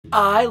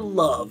I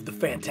love the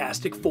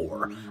Fantastic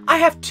Four. I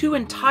have 2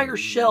 entire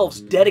shelves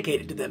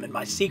dedicated to them in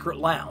my secret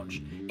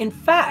lounge. In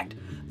fact,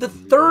 the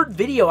 3rd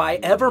video I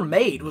ever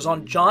made was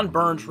on John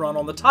Byrne's run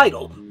on the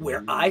title,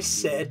 where I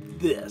said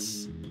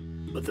this.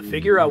 But the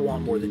figure I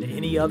want more than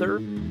any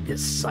other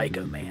is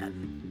Psycho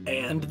Man.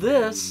 And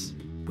this.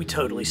 We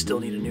totally still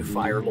need a new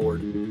Fire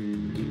Lord.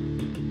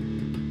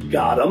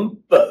 Got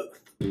 'em both.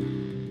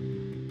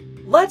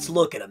 Let's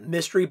look at a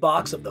mystery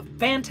box of the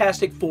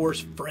Fantastic Four's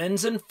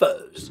friends and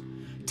foes.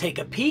 Take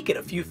a peek at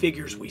a few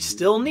figures we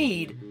still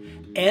need,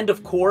 and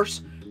of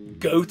course,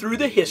 go through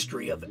the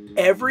history of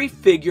every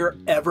figure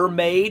ever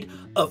made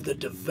of the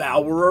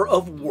Devourer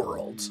of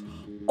Worlds,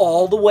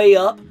 all the way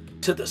up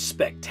to the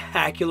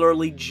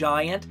spectacularly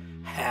giant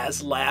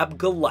HasLab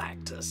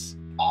Galactus.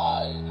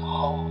 I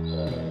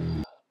hunger.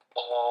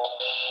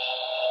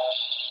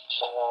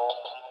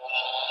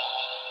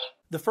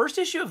 The first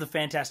issue of the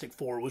Fantastic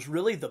Four was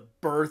really the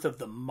birth of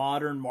the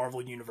modern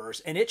Marvel Universe,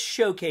 and it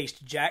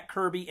showcased Jack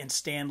Kirby and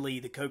Stan Lee,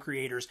 the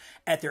co-creators,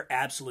 at their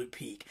absolute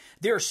peak.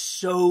 There are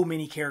so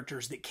many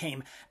characters that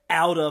came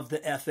out of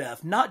the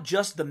FF, not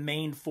just the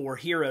main 4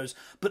 heroes,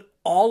 but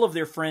all of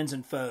their friends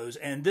and foes,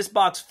 and this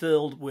box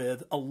filled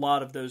with a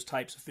lot of those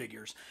types of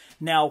figures.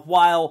 Now,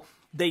 while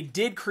they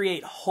did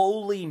create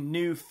wholly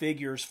new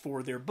figures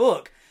for their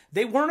book,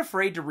 they weren't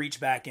afraid to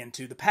reach back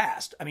into the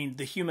past. I mean,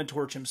 the Human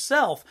Torch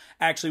himself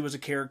actually was a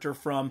character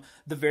from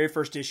the very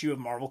first issue of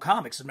Marvel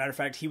Comics. As a matter of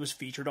fact, he was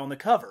featured on the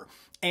cover.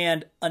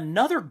 And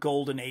another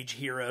Golden Age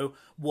hero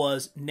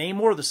was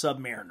Namor the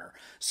Submariner.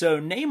 So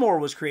Namor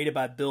was created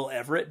by Bill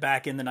Everett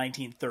back in the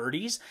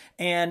 1930s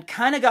and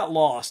kind of got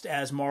lost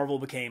as Marvel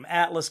became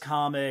Atlas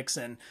Comics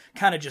and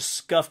kind of just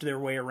scuffed their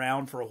way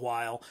around for a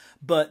while.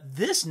 But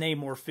this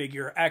Namor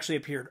figure actually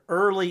appeared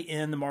early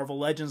in the Marvel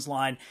Legends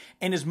line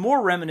and is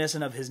more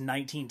reminiscent of his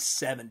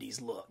 1970s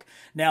look.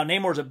 Now,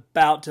 Namor's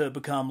about to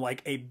become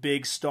like a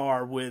big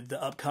star with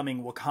the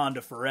upcoming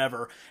Wakanda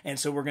Forever, and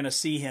so we're going to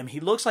see him. He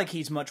looks like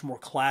he's much more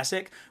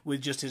classic with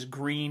just his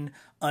green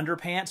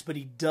underpants, but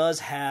he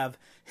does have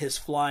his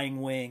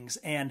flying wings.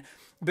 And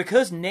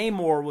because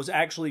Namor was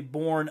actually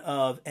born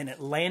of an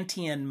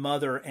Atlantean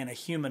mother and a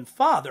human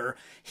father,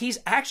 he's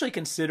actually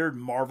considered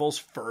Marvel's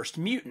first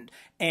mutant.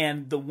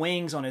 And the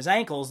wings on his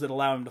ankles that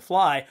allow him to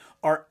fly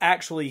are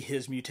actually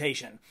his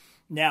mutation.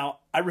 Now,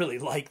 I really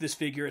like this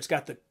figure. It's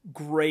got the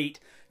great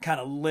kind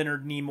of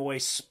Leonard Nimoy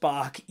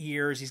Spock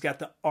ears. He's got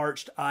the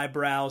arched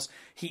eyebrows.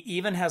 He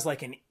even has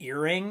like an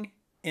earring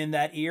in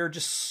that ear.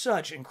 Just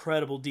such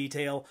incredible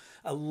detail.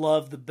 I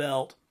love the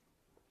belt.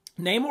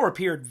 Namor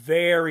appeared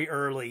very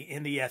early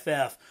in the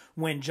FF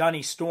when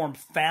Johnny Storm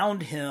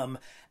found him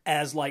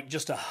as like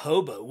just a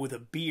hobo with a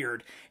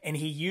beard, and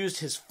he used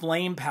his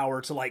flame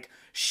power to like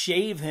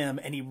shave him,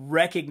 and he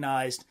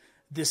recognized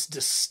this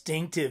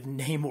distinctive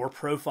Namor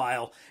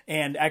profile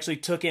and actually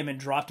took him and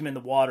dropped him in the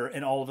water,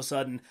 and all of a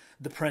sudden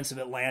the Prince of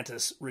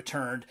Atlantis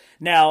returned.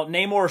 Now,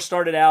 Namor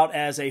started out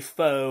as a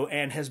foe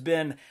and has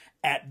been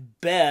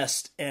at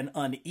best an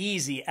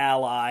uneasy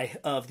ally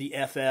of the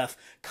FF,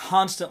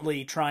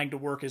 constantly trying to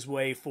work his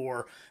way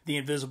for the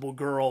Invisible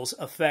Girl's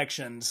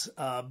affections.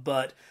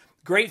 But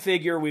great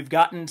figure. We've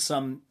gotten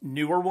some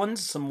newer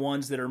ones, some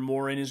ones that are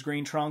more in his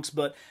green trunks,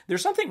 but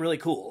there's something really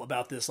cool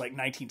about this like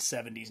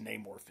 1970s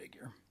Namor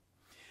figure.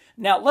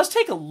 Now, let's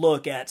take a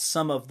look at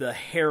some of the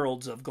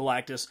heralds of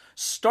Galactus,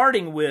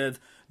 starting with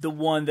the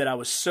one that I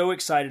was so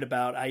excited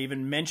about. I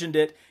even mentioned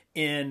it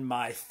in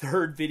my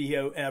 3rd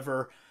video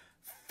ever,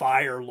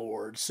 Fire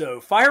Lord. So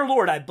Fire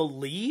Lord, I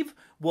believe,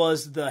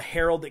 was the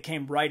herald that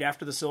came right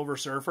after the Silver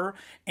Surfer,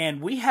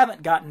 and we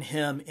haven't gotten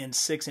him in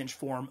 6-inch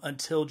form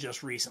until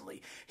just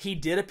recently. He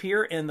did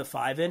appear in the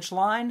 5-inch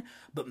line,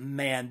 but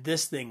man,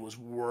 this thing was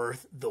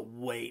worth the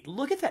wait.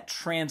 Look at that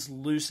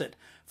translucent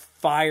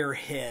fire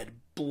head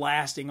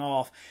blasting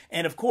off.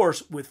 And of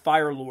course, with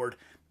Fire Lord,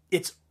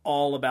 it's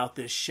all about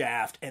this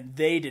shaft, and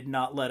they did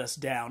not let us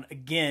down.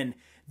 Again,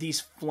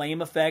 these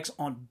flame effects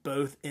on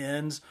both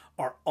ends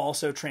are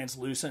also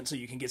translucent, so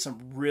you can get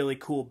some really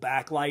cool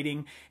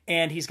backlighting.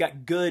 And he's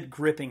got good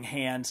gripping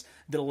hands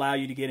that allow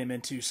you to get him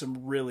into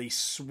some really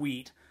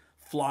sweet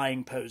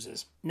flying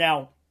poses.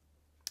 Now,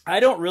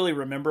 I don't really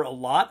remember a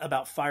lot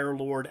about Fire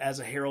Lord as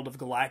a Herald of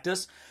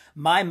Galactus.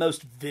 My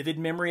most vivid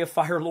memory of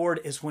Fire Lord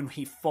is when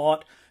he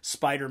fought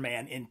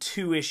Spider-Man in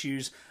 2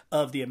 issues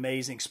of The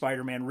Amazing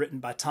Spider-Man, written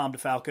by Tom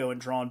DeFalco and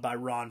drawn by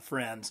Ron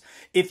Frenz.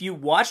 If you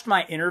watched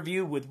my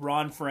interview with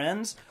Ron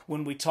Frenz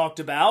when we talked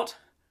about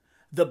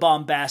the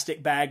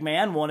Bombastic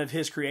Bagman, one of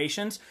his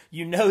creations,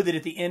 you know that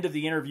at the end of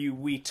the interview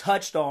we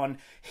touched on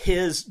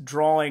his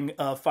drawing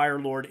of Fire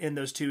Lord in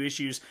those 2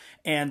 issues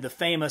and the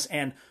famous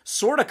and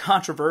sort of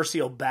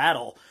controversial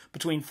battle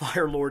between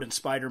Fire Lord and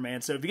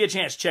Spider-Man. So if you get a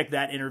chance to check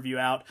that interview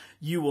out,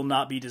 you will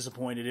not be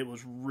disappointed. It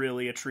was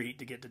really a treat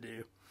to get to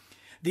do.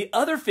 The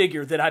other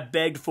figure that I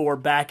begged for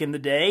back in the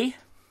day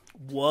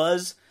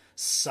was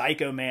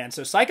Psycho Man.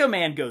 So Psycho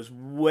Man goes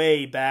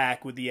way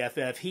back with the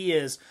FF. He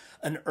is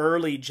an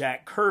early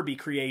Jack Kirby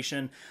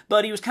creation,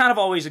 but he was kind of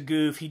always a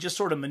goof. He just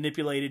sort of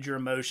manipulated your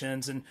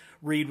emotions, and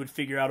Reed would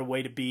figure out a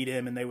way to beat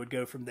him, and they would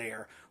go from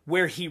there.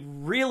 Where he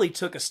really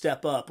took a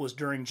step up was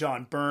during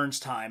John Byrne's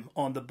time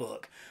on the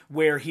book,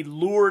 where he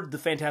lured the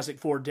Fantastic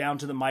Four down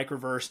to the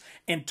microverse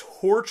and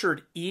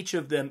tortured each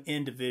of them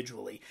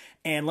individually.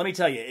 And let me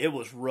tell you, it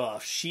was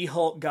rough.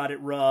 She-Hulk got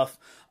it rough.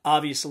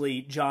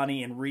 Obviously,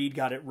 Johnny and Reed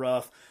got it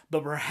rough,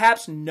 but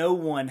perhaps no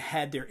one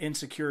had their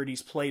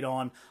insecurities played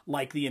on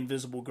like the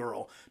Invisible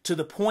Girl, to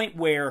the point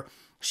where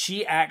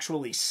she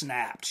actually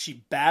snapped.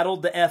 She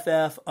battled the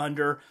FF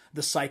under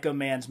the Psycho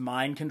Man's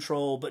mind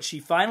control, but she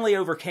finally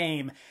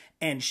overcame,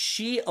 and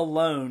she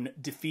alone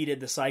defeated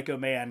the Psycho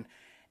Man,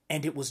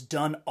 and it was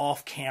done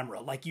off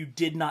camera. Like, you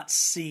did not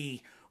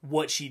see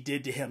what she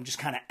did to him, just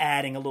kind of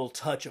adding a little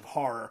touch of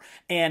horror.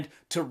 And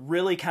to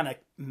really kind of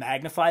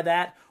magnify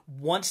that,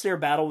 once their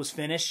battle was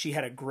finished, she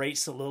had a great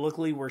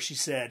soliloquy where she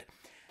said,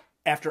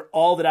 "After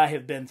all that I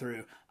have been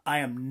through, I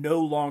am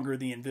no longer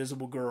the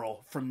Invisible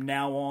Girl. From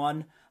now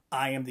on,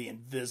 I am the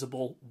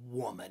Invisible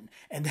Woman."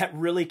 And that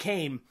really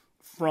came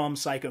from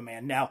Psycho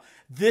Man. Now,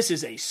 this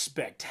is a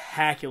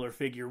spectacular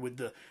figure with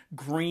the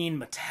green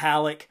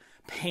metallic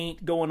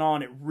paint going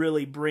on. It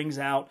really brings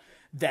out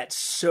that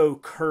so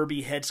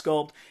Kirby head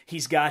sculpt.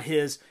 He's got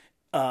his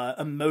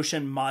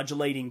emotion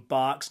modulating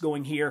box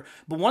going here.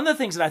 But one of the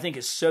things that I think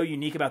is so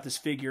unique about this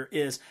figure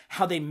is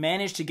how they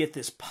managed to get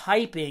this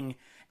piping,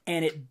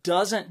 and it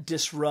doesn't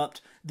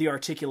disrupt the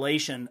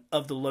articulation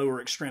of the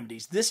lower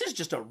extremities. This is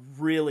just a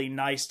really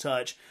nice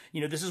touch. You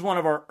know, this is one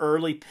of our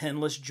early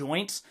pinless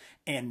joints,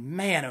 and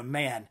man, oh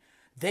man,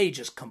 they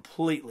just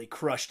completely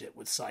crushed it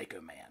with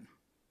Psycho Man.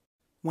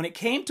 When it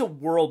came to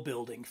world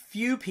building,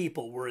 few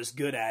people were as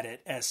good at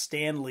it as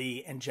Stan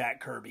Lee and Jack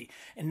Kirby.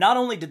 And not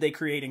only did they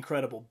create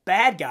incredible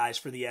bad guys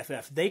for the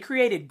FF, they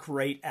created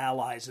great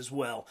allies as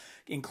well,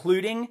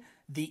 including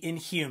the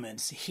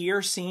Inhumans,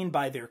 here seen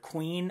by their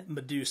queen,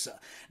 Medusa.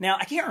 Now,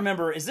 I can't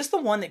remember, is this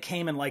the one that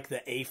came in like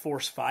the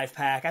A-Force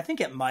 5-pack? I think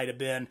it might have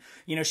been.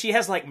 You know, she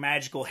has like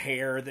magical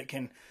hair that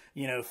can,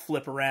 you know,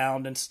 flip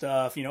around and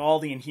stuff. You know, all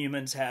the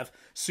Inhumans have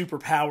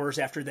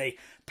superpowers after they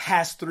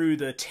pass through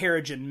the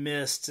Terrigen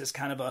mists as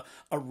kind of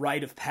a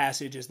rite of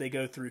passage as they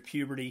go through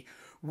puberty.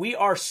 We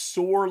are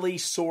sorely,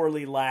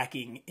 sorely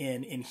lacking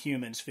in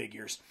Inhumans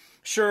figures.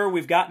 Sure,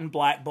 we've gotten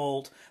Black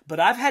Bolt, but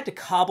I've had to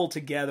cobble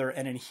together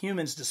an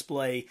Inhumans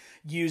display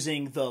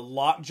using the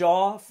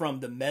Lockjaw from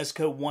the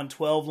Mezco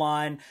 112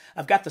 line.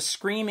 I've got the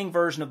Screaming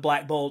version of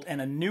Black Bolt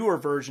and a newer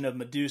version of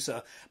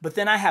Medusa, but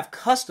then I have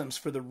customs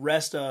for the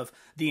rest of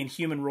the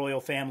Inhuman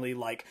royal family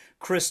like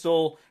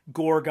Crystal,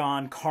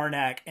 Gorgon,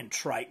 Karnak, and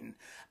Triton.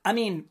 I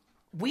mean,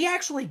 we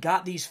actually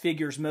got these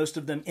figures, most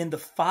of them, in the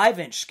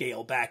 5-inch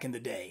scale back in the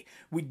day.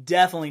 We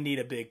definitely need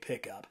a big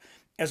pickup.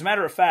 As a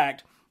matter of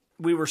fact,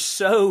 we were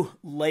so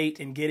late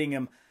in getting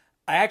them,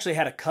 I actually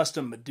had a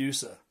custom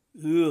Medusa.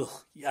 Ugh,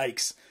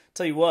 yikes.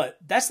 Tell you what,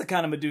 that's the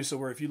kind of Medusa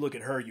where if you look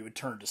at her, you would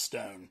turn to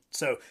stone.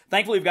 So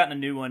thankfully we've gotten a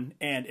new one,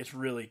 and it's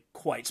really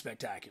quite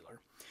spectacular.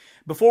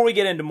 Before we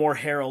get into more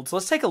heralds,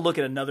 let's take a look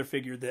at another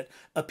figure that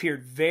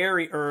appeared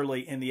very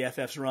early in the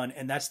FF's run,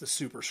 and that's the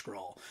Super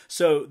Skrull.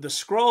 So the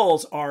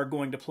Skrulls are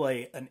going to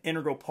play an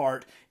integral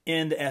part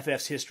in the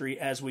FF's history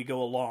as we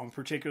go along,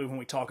 particularly when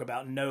we talk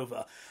about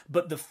Nova.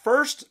 But the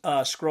first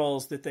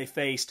Skrulls that they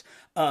faced,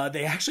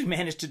 they actually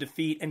managed to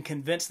defeat and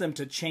convince them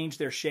to change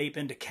their shape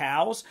into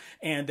cows,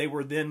 and they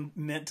were then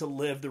meant to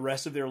live the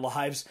rest of their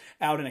lives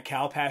out in a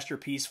cow pasture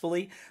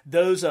peacefully.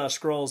 Those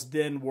Skrulls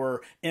then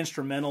were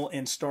instrumental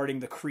in starting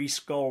the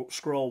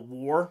Kree-Skrull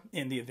War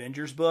in the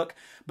Avengers book,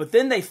 but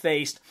then they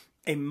faced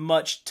a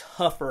much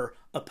tougher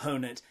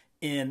opponent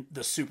in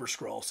the Super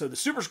Skrull. So the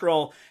Super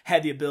Skrull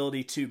had the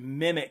ability to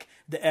mimic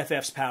the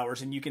FF's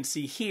powers, and you can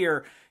see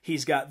here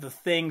he's got the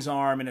Thing's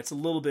arm, and it's a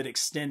little bit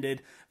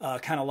extended,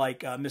 kind of like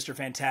Mr.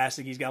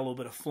 Fantastic. He's got a little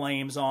bit of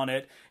flames on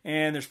it,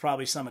 and there's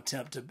probably some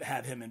attempt to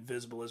have him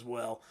invisible as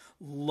well.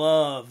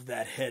 Love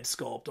that head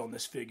sculpt on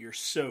this figure.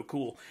 So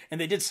cool.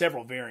 And they did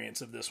several variants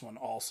of this one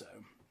also.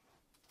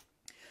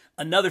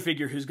 Another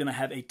figure who's going to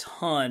have a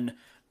ton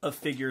of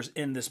figures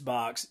in this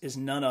box is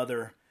none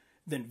other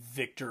than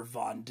Victor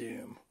Von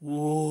Doom.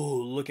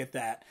 Ooh, look at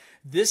that.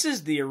 This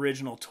is the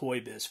original Toy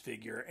Biz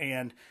figure,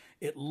 and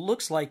it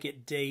looks like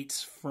it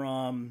dates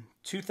from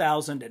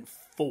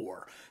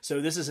 2004.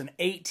 So this is an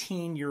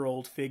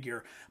 18-year-old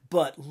figure,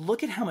 but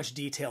look at how much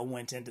detail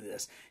went into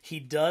this. He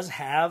does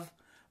have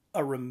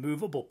a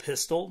removable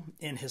pistol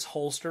in his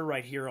holster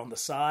right here on the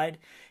side.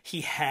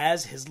 He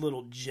has his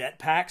little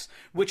jetpacks,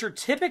 which are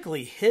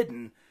typically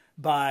hidden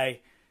by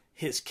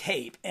his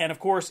cape. And of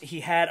course,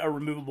 he had a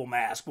removable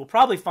mask. We'll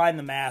probably find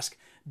the mask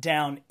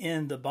down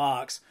in the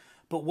box.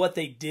 But what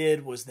they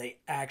did was they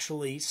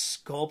actually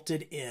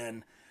sculpted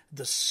in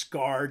the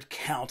scarred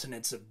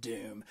countenance of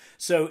Doom.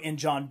 So in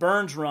John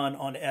Byrne's run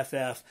on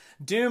FF,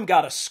 Doom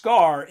got a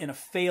scar in a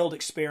failed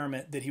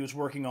experiment that he was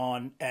working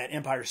on at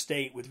Empire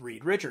State with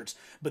Reed Richards.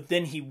 But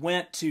then he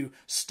went to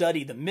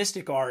study the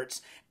mystic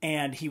arts,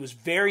 and he was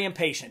very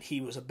impatient.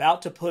 He was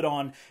about to put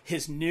on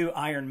his new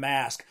iron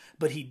mask,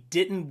 but he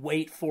didn't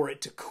wait for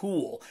it to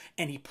cool,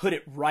 and he put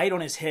it right on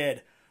his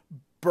head,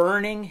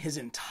 burning his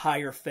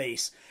entire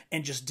face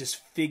and just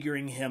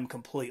disfiguring him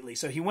completely.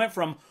 So he went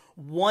from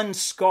one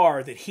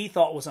scar that he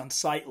thought was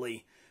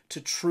unsightly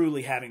to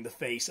truly having the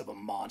face of a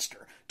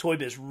monster. Toy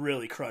Biz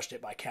really crushed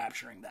it by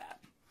capturing that.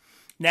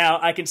 Now,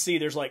 I can see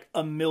there's like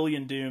a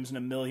million Dooms and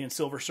a million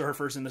Silver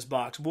Surfers in this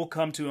box. We'll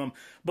come to them.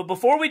 But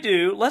before we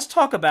do, let's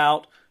talk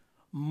about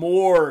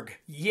Morg.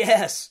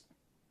 Yes,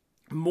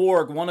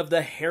 Morg, one of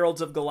the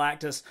heralds of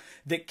Galactus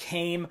that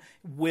came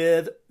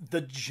with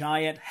the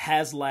giant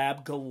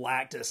HasLab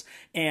Galactus.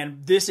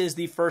 And this is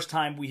the first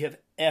time we have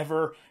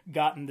ever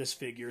gotten this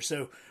figure.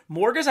 So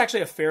Morg is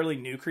actually a fairly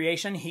new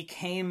creation. He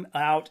came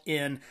out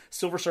in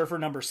Silver Surfer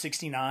number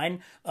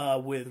 69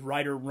 with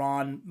writer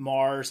Ron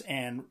Mars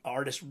and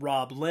artist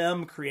Rob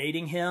Lim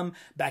creating him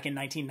back in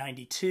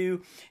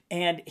 1992.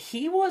 And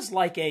he was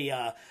like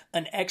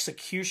an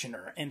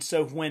executioner. And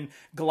so when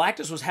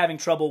Galactus was having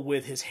trouble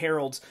with his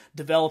heralds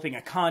developing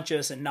a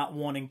conscience and not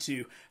wanting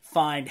to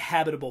find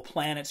habitable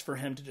planets for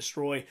him to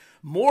destroy,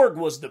 Morg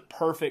was the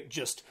perfect,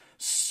 just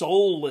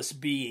soulless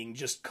being,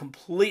 just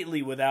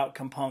completely without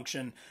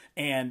compunction,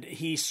 and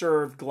he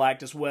served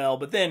Galactus well.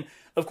 But then,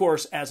 of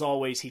course, as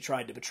always, he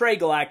tried to betray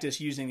Galactus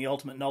using the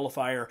ultimate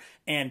nullifier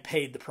and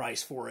paid the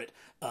price for it,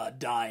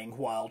 dying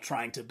while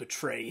trying to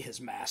betray his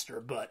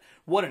master. But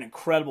what an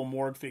incredible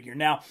Morg figure.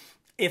 Now,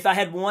 if I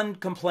had one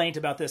complaint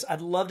about this,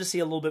 I'd love to see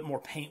a little bit more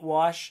paint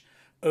wash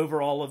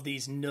over all of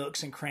these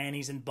nooks and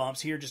crannies and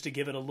bumps here, just to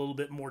give it a little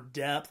bit more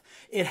depth.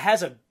 It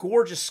has a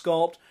gorgeous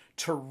sculpt,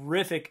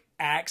 terrific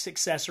axe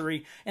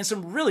accessory, and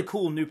some really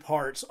cool new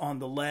parts on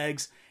the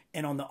legs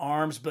and on the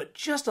arms, but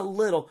just a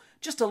little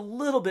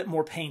bit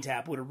more paint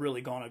app would have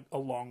really gone a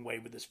long way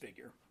with this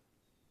figure.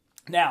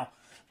 Now,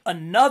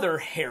 another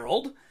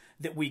herald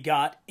that we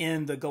got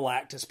in the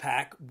Galactus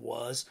pack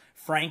was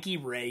Frankie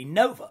Ray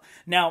Nova.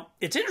 Now,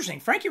 it's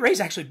interesting. Frankie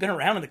Ray's actually been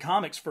around in the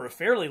comics for a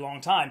fairly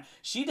long time.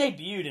 She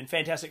debuted in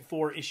Fantastic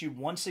Four issue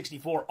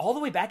 164 all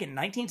the way back in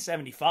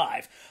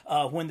 1975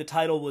 when the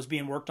title was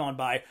being worked on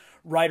by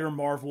writer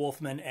Marv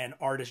Wolfman and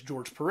artist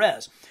George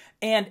Perez.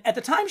 And at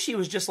the time, she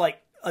was just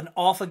like an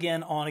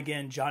off-again,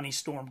 on-again Johnny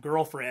Storm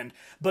girlfriend.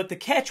 But the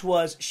catch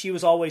was she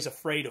was always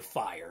afraid of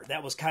fire.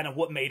 That was kind of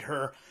what made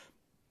her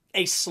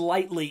a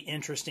slightly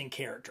interesting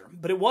character.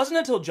 But it wasn't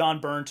until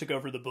John Byrne took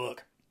over the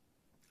book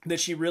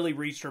that she really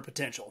reached her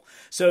potential.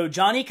 So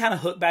Johnny kind of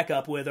hooked back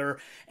up with her,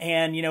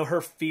 and, you know,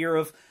 her fear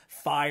of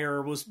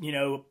fire was, you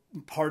know,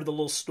 part of the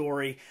little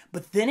story.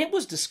 But then it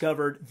was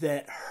discovered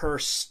that her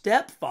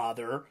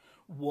stepfather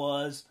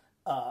was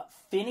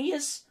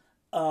Phineas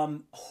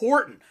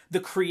Horton, the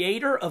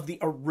creator of the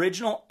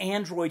original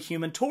android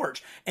Human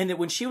Torch, and that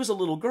when she was a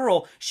little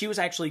girl, she was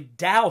actually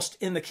doused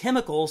in the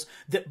chemicals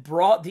that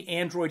brought the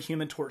android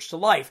Human Torch to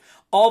life.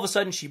 All of a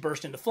sudden, she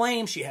burst into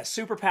flames, she has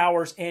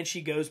superpowers, and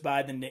she goes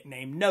by the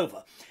nickname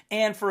Nova.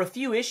 And for a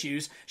few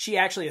issues, she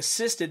actually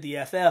assisted the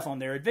FF on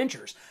their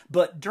adventures.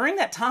 But during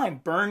that time,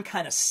 Byrne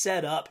kind of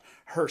set up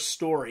her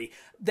story.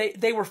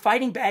 They were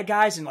fighting bad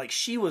guys, and like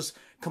she was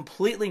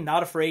completely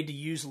not afraid to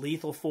use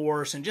lethal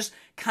force, and just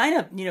kind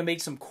of, you know, made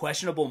some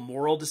questionable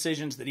moral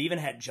decisions that even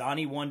had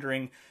Johnny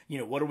wondering, you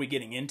know, what are we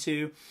getting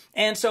into?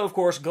 And so, of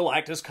course,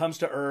 Galactus comes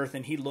to Earth,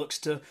 and he looks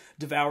to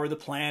devour the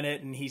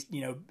planet, and he's, you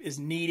know, is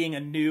needing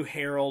a new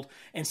herald.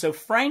 And so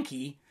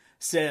Frankie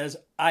says,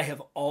 I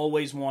have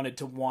always wanted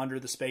to wander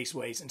the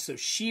spaceways. And so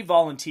she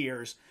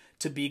volunteers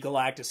to be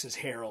Galactus's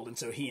herald. And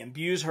so he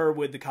imbues her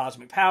with the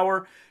cosmic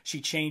power. She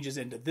changes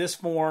into this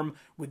form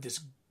with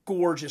this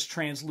gorgeous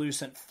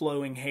translucent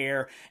flowing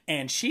hair,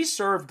 and she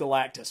served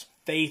Galactus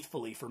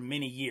faithfully for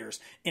many years.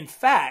 In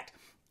fact,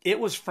 it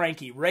was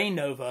Frankie Ray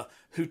Nova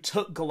who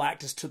took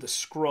Galactus to the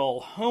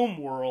Skrull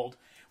homeworld,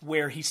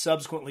 where he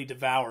subsequently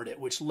devoured it,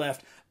 which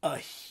left a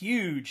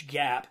huge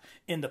gap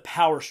in the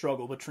power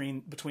struggle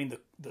between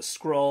the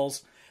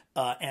Skrulls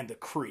and the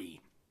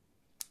Kree.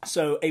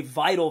 So a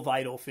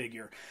vital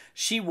figure.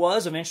 She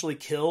was eventually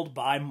killed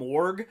by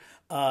Morg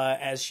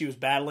as she was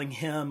battling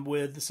him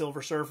with the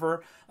Silver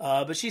Surfer.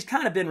 But she's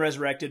kind of been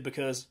resurrected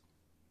because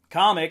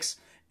comics,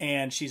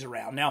 and she's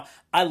around. Now,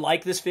 I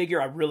like this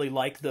figure. I really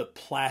like the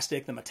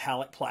plastic, the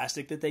metallic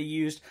plastic that they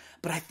used.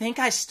 But I think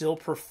I still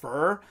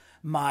prefer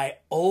my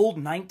old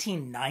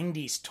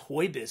 1990s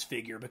Toy Biz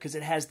figure because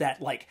it has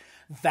that like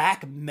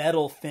vac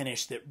metal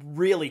finish that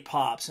really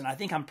pops. And I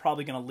think I'm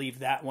probably going to leave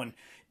that one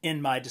in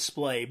my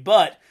display,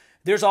 but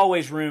there's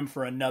always room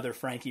for another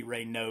Frankie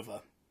Ray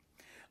Nova.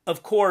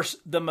 Of course,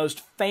 the most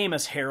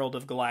famous herald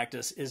of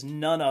Galactus is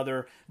none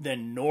other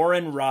than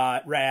Norrin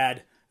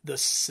Rad, the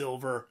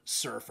Silver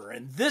Surfer.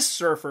 And this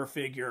Surfer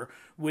figure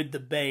with the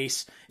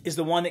base is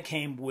the one that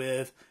came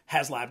with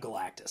HasLab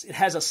Galactus. It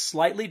has a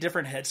slightly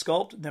different head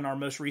sculpt than our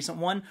most recent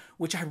one,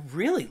 which I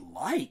really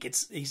like.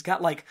 He's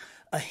got like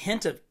a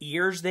hint of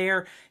ears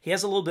there. He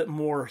has a little bit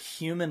more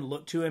human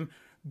look to him.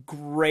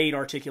 Great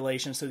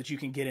articulation so that you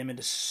can get him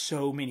into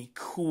so many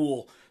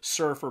cool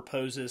surfer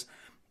poses.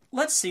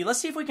 Let's see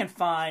if we can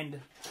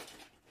find...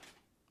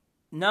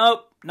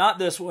 Nope, not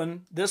this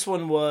one. This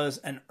one was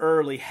an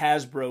early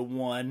Hasbro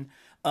one.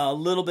 A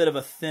little bit of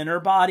a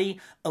thinner body,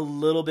 a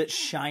little bit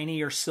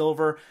shinier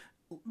silver,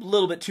 a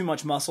little bit too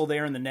much muscle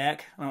there in the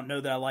neck. I don't know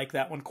that I like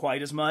that one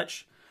quite as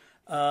much.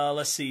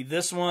 Let's see,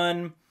 this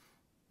one.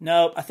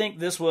 Nope, I think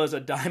this was a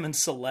Diamond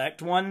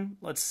Select one.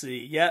 Let's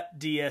see. Yep,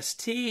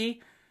 DST.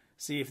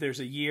 See if there's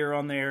a year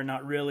on there.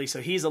 Not really. So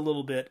he's a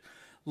little bit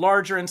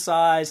larger in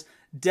size.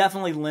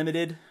 Definitely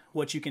limited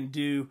what you can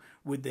do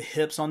with the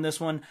hips on this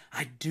one.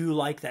 I do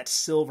like that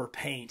silver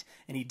paint,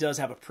 and he does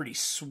have a pretty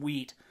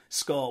sweet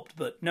sculpt,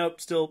 but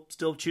nope, still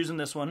choosing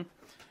this one.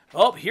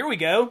 Oh, here we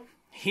go.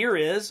 Here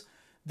is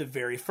the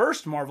very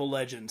first Marvel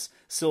Legends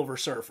Silver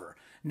Surfer.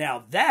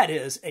 Now, that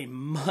is a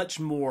much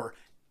more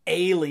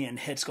alien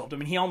head sculpt. I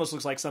mean, he almost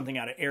looks like something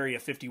out of Area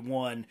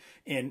 51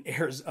 in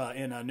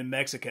New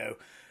Mexico.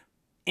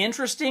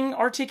 Interesting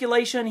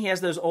articulation. He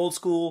has those old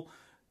school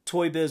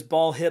Toy Biz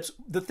ball hips.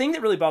 The thing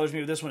that really bothers me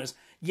with this one is,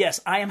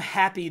 yes, I am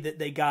happy that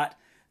they got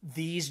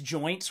these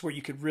joints where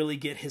you could really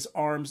get his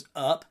arms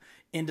up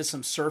into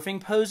some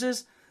surfing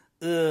poses.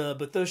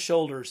 But those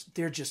shoulders,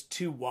 they're just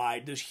too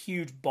wide. Those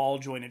huge ball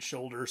jointed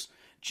shoulders,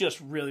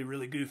 just really,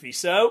 really goofy.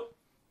 So,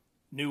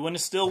 new one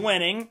is still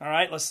winning. All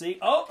right, let's see.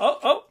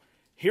 Oh,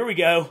 here we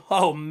go.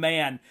 Oh,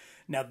 man.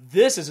 Now,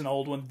 this is an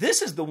old one.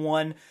 This is the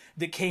one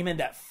that came in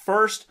that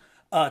first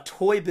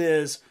Toy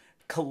Biz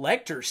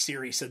collector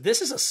series. So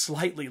this is a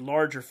slightly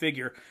larger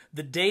figure.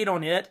 The date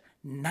on it,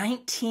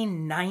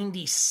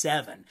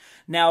 1997.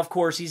 Now, of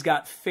course, he's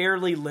got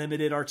fairly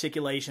limited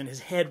articulation.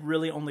 His head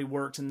really only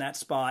works in that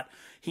spot.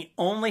 He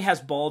only has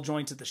ball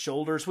joints at the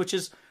shoulders, which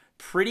is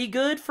pretty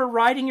good for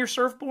riding your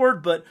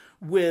surfboard, but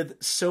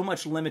with so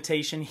much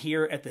limitation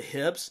here at the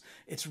hips,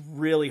 it's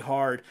really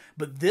hard.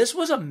 But this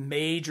was a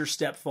major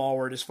step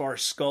forward as far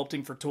as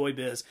sculpting for Toy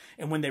Biz,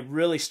 and when they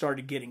really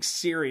started getting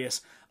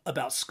serious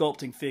about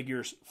sculpting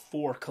figures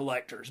for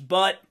collectors.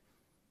 But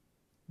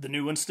the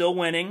new one's still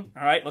winning.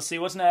 All right, let's see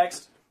what's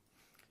next.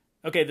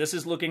 Okay, this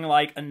is looking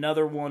like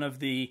another one of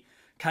the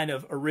kind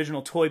of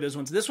original Toy Biz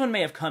ones. This one may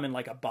have come in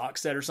like a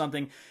box set or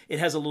something. It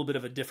has a little bit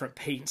of a different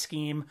paint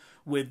scheme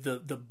with the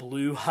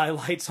blue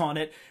highlights on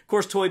it. Of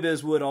course, Toy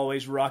Biz would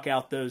always rock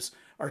out those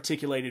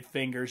articulated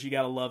fingers. You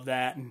got to love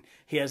that. And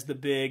he has the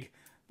big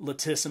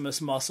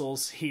latissimus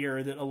muscles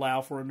here that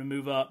allow for him to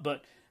move up.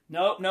 But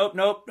nope.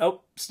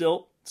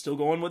 Still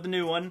going with the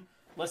new one.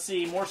 Let's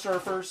see, more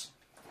surfers.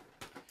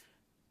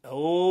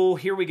 Oh,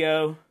 here we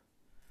go.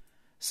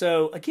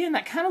 So, again,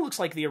 that kind of looks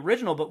like the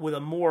original, but with a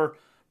more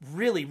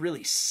really,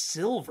 really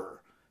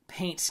silver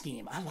paint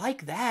scheme. I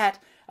like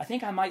that. I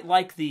think I might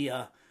like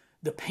the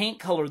paint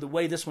color, the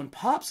way this one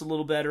pops a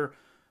little better.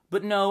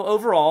 But no,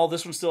 overall,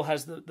 this one still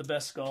has the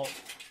best sculpt.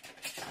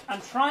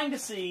 I'm trying to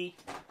see,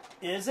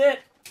 is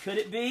it? Could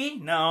it be?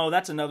 No,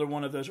 that's another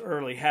one of those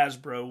early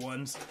Hasbro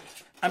ones.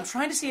 I'm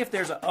trying to see if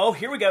there's a... Oh,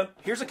 here we go.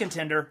 Here's a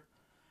contender.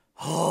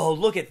 Oh,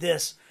 look at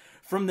this.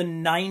 From the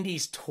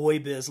 90s Toy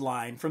Biz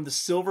line, from the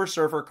Silver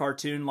Surfer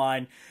cartoon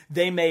line,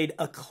 they made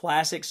a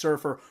classic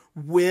surfer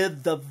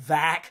with the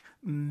vac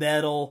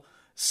metal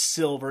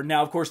silver.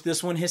 Now, of course,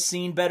 this one has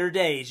seen better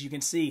days. You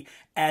can see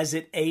as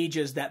it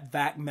ages, that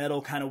vac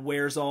metal kind of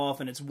wears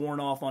off and it's worn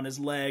off on his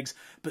legs.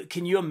 But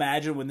can you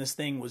imagine when this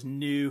thing was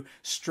new,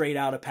 straight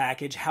out of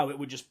package, how it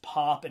would just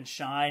pop and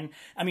shine?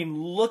 I mean,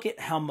 look at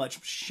how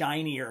much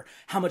shinier,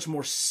 how much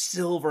more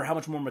silver, how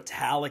much more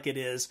metallic it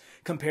is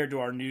compared to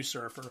our new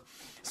surfer.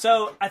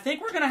 So I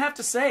think we're going to have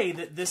to say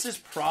that this is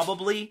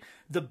probably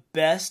the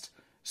best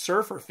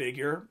surfer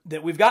figure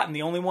that we've gotten.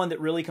 The only one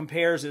that really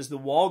compares is the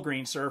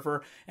Walgreen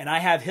surfer, and I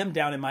have him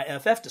down in my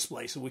FF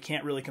display, so we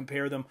can't really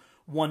compare them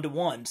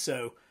one-to-one.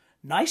 So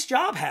nice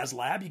job,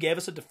 HasLab. You gave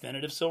us a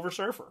definitive Silver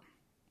Surfer.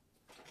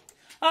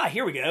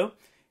 Here we go.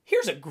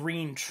 Here's a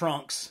green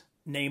Trunks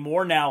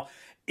Namor. Now,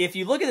 if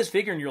you look at this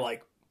figure and you're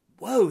like,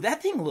 whoa,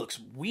 that thing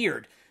looks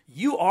weird,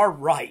 you are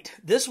right.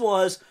 This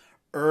was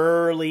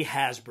early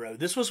Hasbro.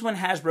 This was when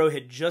Hasbro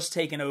had just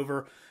taken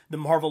over the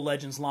Marvel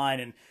Legends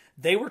line, and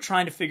they were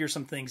trying to figure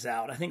some things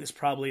out. I think this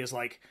probably is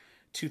like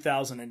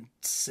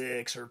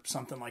 2006 or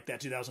something like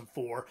that,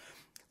 2004.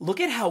 Look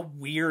at how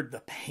weird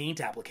the paint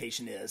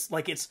application is.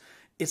 Like it's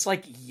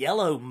like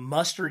yellow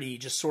mustardy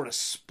just sort of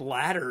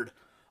splattered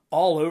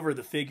all over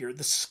the figure.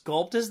 The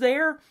sculpt is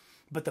there,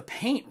 but the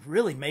paint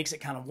really makes it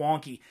kind of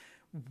wonky.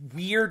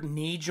 Weird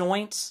knee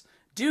joints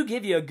do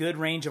give you a good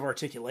range of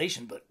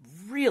articulation, but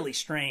really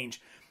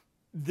strange.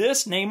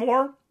 This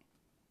Namor,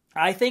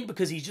 I think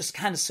because he's just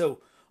kind of so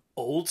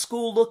old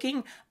school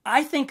looking,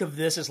 I think of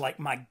this as like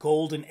my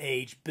golden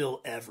age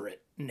Bill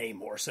Everett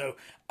Namor. So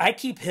I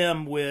keep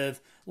him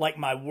with like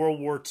my World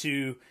War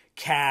II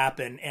Cap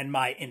and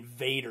my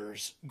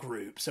Invaders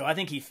group. So I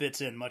think he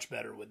fits in much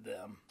better with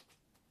them.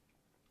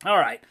 All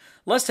right,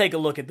 let's take a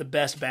look at the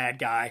best bad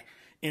guy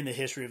in the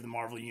history of the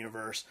Marvel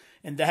Universe,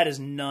 and that is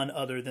none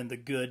other than the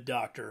good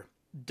Doctor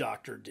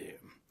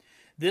Doom.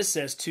 This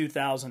says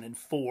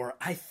 2004.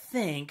 I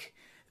think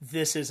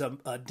this is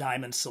a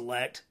Diamond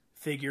Select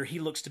figure. He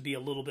looks to be a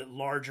little bit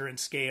larger in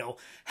scale,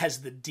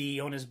 has the D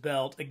on his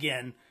belt,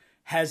 again,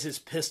 has his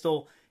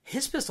pistol.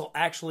 His pistol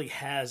actually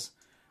has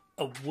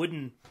a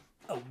wooden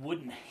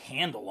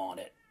handle on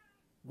it.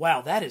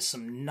 Wow, that is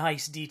some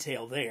nice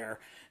detail there.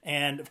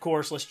 And, of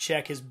course, let's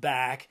check his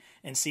back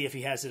and see if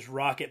he has his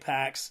rocket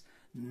packs.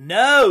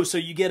 No! So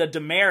you get a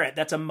demerit.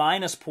 That's a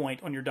minus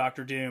point on your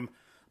Doctor Doom,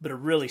 but a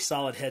really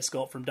solid head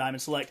sculpt from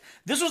Diamond Select.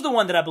 This was the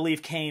one that I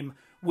believe came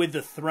with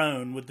the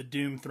throne, with the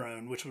Doom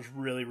throne, which was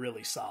really,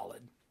 really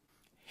solid.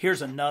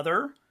 Here's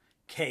another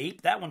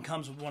cape. That one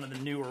comes with one of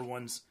the newer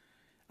ones.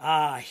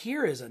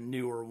 Here is a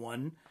newer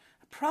one.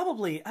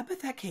 Probably, I bet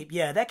that cape,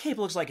 yeah, that cape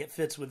looks like it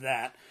fits with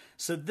that.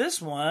 So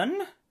this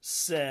one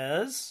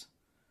says,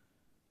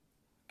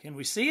 can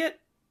we see it?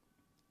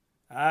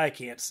 I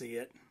can't see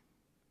it.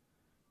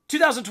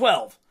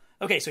 2012.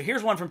 Okay, so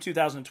here's one from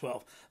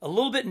 2012. A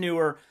little bit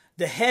newer.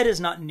 The head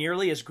is not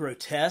nearly as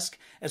grotesque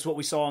as what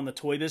we saw on the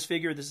Toy Biz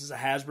figure. This is a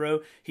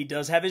Hasbro. He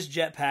does have his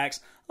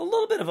jetpacks. A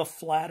little bit of a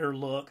flatter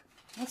look.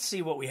 Let's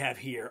see what we have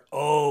here.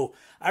 Oh,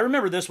 I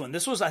remember this one.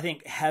 This was, I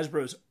think,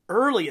 Hasbro's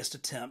earliest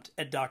attempt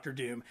at Doctor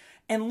Doom.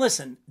 And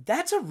listen,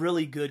 that's a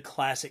really good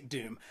classic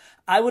Doom.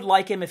 I would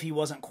like him if he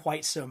wasn't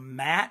quite so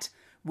matte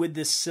with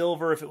this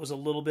silver, if it was a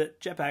little bit,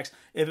 jetpacks,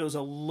 if it was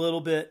a little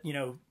bit,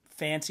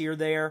 fancier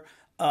there.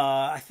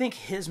 I think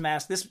his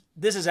mask, this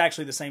is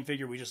actually the same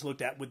figure we just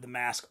looked at with the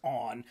mask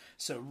on.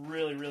 So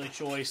really, really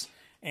choice.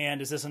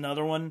 And is this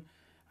another one?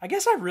 I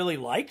guess I really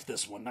liked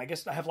this one. I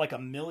guess I have like a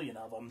million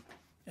of them.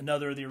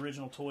 Another of the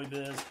original Toy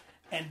Biz.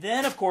 And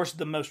then, of course,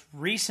 the most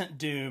recent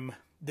Doom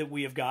that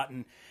we have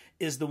gotten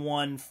is the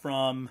one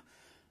from,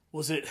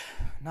 was it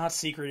not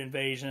Secret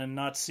Invasion,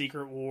 not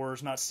Secret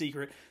Wars, not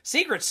Secret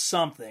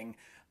something,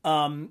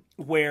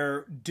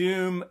 where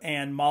Doom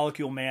and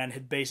Molecule Man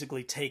had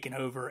basically taken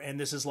over, and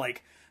this is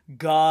like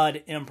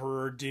God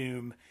Emperor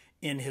Doom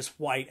in his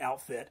white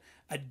outfit.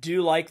 I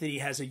do like that he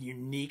has a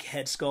unique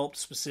head sculpt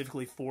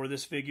specifically for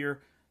this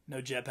figure.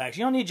 No jetpacks.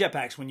 You don't need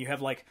jetpacks when you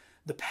have like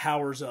the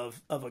powers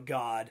of a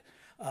god.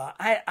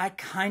 I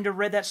kind of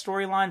read that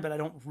storyline, but I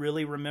don't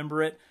really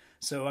remember it.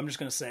 So I'm just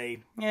going to say,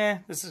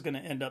 this is going to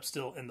end up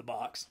still in the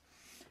box.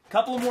 A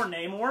couple more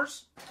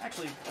Namors.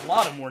 Actually, a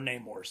lot of more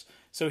Namors.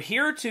 So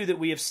here are two that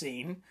we have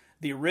seen.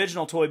 The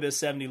original Toy Biz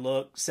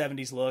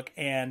 70s look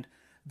and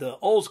the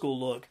old school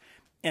look.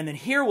 And then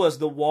here was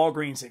the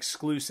Walgreens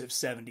exclusive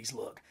 70s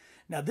look.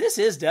 Now this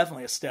is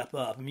definitely a step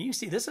up. I mean, you can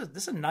see this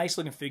is a nice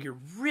looking figure.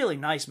 Really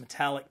nice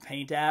metallic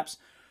paint apps.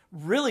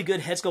 Really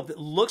good head sculpt that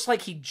looks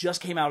like he just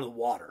came out of the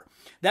water.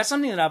 That's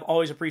something that I've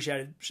always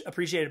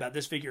appreciated about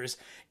this figure is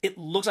it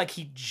looks like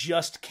he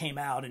just came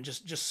out and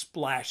just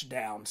splashed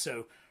down.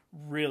 So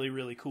really,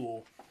 really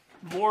cool.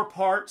 More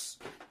parts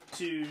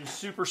to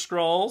Super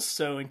Skrulls.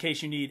 So in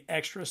case you need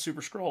extra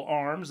Super Skrull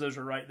arms, those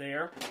are right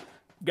there.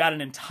 Got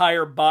an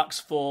entire box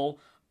full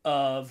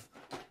of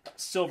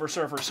Silver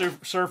Surfer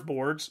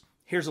surfboards.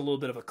 Here's a little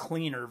bit of a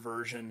cleaner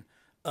version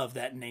of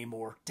that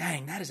Namor.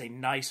 Dang, that is a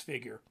nice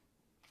figure.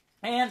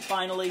 And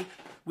finally,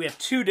 we have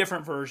two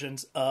different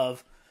versions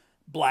of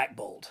Black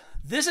Bolt.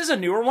 This is a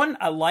newer one.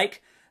 I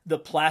like the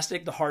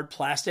plastic, the hard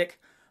plastic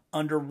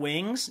under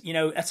wings.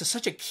 That's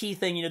such a key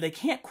thing. They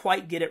can't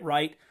quite get it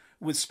right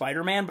with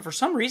Spider-Man, but for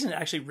some reason it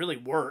actually really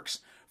works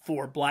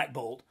for Black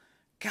Bolt.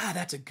 God,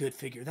 that's a good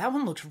figure. That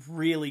one looks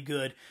really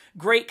good.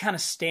 Great kind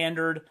of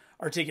standard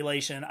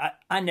articulation.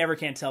 I never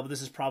can tell, but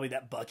this is probably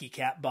that Bucky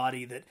cap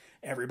body that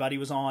everybody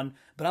was on.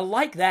 But I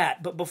like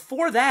that. But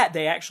before that,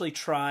 they actually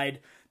tried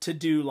to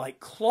do like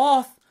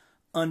cloth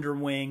under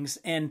wings,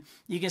 and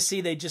you can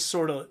see they just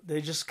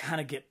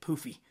kind of get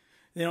poofy.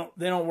 They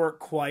don't work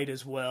quite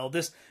as well.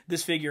 This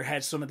figure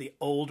had some of the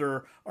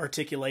older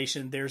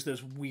articulation. There's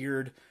those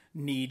weird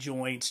knee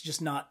joints,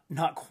 just not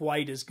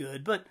quite as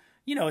good. But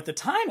at the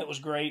time it was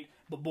great.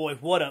 But boy,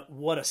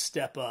 what a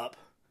step up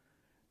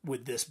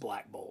with this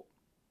Black Bolt.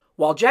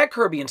 While Jack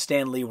Kirby and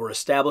Stan Lee were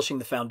establishing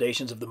the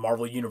foundations of the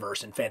Marvel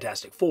Universe in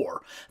Fantastic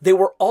Four, they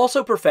were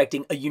also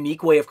perfecting a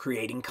unique way of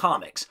creating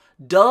comics,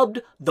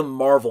 dubbed the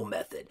Marvel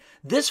Method.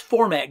 This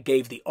format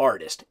gave the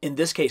artist, in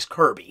this case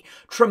Kirby,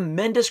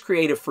 tremendous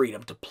creative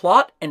freedom to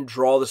plot and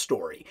draw the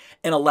story,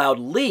 and allowed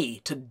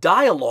Lee to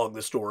dialogue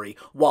the story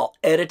while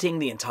editing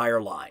the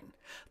entire line.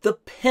 The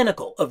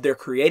pinnacle of their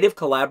creative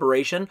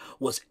collaboration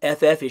was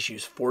FF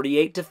issues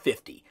 48 to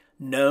 50,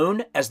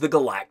 known as the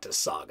Galactus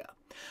Saga.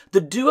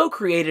 The duo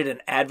created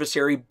an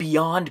adversary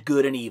beyond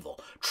good and evil,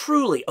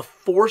 truly a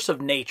force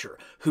of nature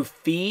who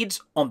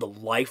feeds on the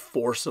life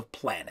force of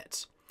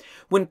planets.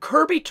 When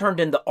Kirby turned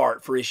in the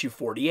art for issue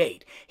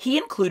 48, he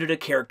included a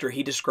character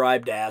he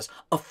described as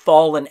a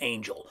fallen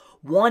angel,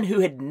 one who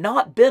had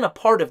not been a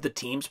part of the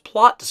team's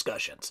plot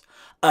discussions,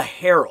 a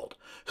herald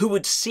who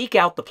would seek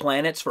out the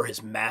planets for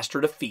his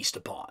master to feast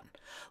upon.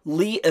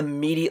 Lee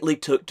immediately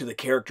took to the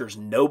character's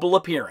noble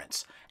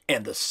appearance,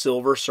 and the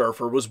Silver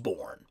Surfer was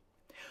born.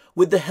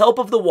 With the help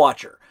of the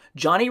Watcher,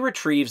 Johnny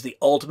retrieves the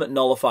ultimate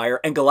nullifier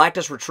and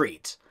Galactus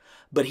retreats,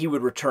 but he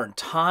would return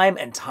time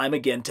and time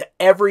again to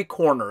every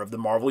corner of the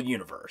Marvel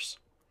Universe.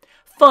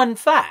 Fun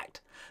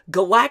fact,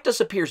 Galactus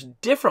appears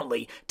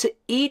differently to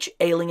each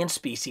alien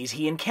species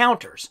he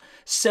encounters,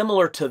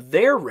 similar to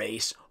their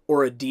race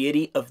or a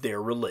deity of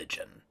their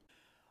religion.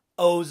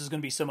 Oh, this is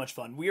going to be so much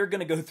fun. We are going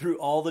to go through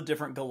all the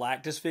different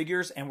Galactus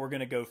figures, and we're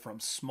going to go from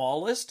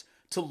smallest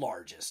to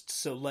largest.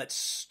 So let's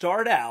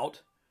start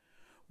out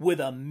with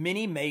a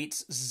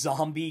Mini-Mates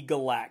Zombie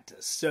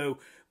Galactus. So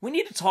we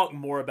need to talk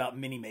more about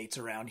Mini-Mates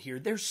around here.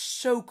 They're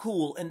so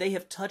cool, and they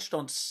have touched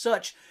on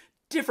such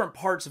different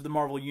parts of the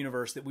Marvel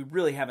Universe that we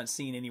really haven't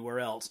seen anywhere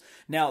else.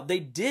 Now,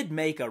 they did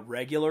make a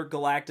regular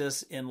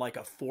Galactus in like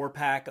a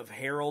 4-pack of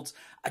Heralds.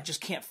 I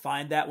just can't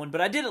find that one,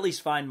 but I did at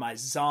least find my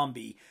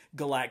Zombie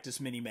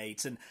Galactus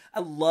Mini-Mates, and I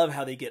love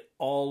how they get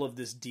all of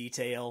this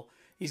detail.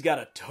 He's got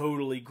a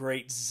totally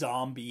great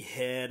zombie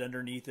head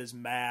underneath his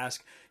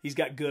mask. He's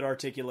got good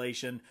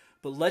articulation,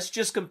 but let's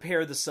just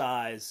compare the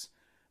size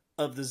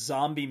of the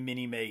zombie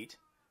Mini-Mate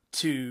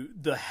to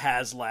the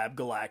HasLab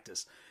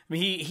Galactus. I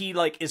mean, he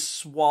like is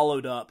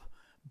swallowed up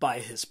by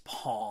his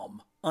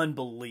palm.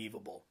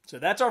 Unbelievable. So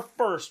that's our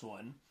first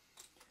one.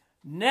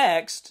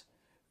 Next,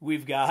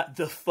 we've got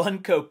the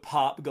Funko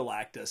Pop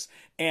Galactus.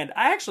 And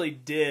I actually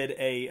did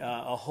a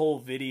whole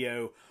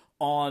video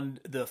on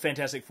the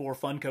Fantastic Four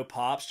Funko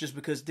Pops just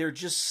because they're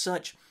just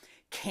such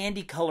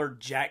candy-colored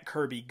Jack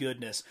Kirby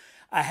goodness.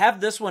 I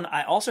have this one.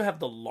 I also have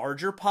the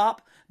larger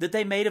pop that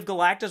they made of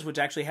Galactus, which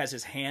actually has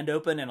his hand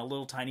open and a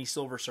little tiny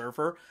Silver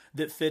Surfer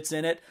that fits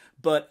in it.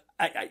 But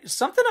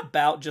something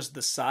about just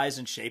the size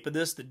and shape of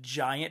this, the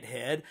giant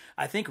head,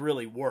 I think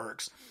really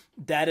works.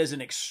 That is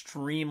an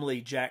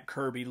extremely Jack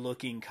Kirby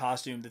looking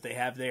costume that they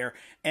have there.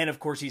 And of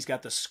course, he's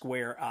got the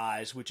square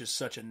eyes, which is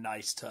such a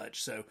nice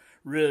touch. So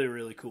really,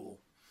 really cool.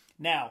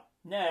 Now,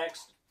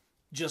 next,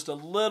 just a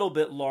little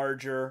bit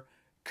larger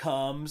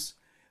comes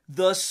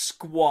the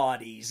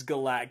Squaddies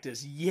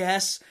Galactus.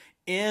 Yes,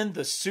 in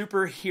the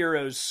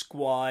Superheroes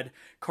Squad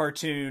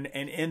cartoon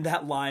and in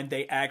that line,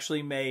 they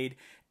actually made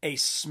a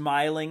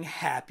smiling,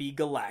 happy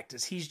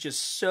Galactus. He's just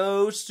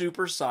so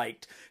super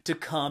psyched to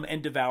come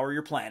and devour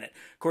your planet.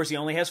 Of course, he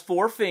only has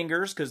 4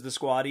 fingers because the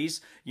Squaddies,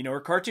 are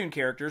cartoon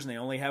characters and they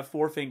only have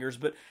 4 fingers.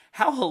 But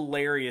how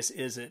hilarious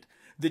is it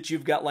that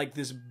you've got like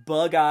this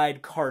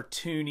bug-eyed,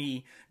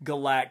 cartoony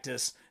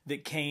Galactus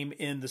that came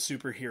in the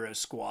Superhero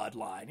Squad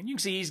line. And you can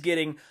see he's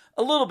getting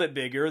a little bit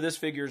bigger. This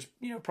figure's,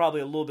 probably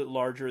a little bit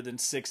larger than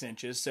 6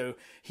 inches, so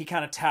he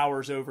kind of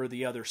towers over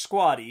the other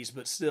Squaddies,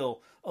 but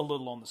still a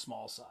little on the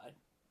small side.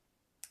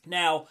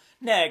 Now,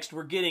 next,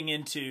 we're getting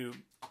into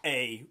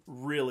a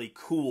really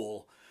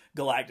cool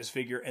Galactus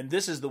figure, and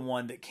this is the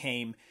one that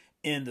came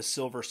in the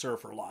Silver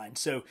Surfer line.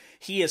 So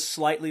he is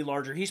slightly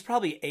larger. He's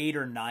probably 8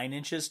 or 9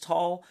 inches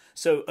tall,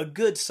 so a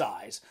good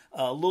size,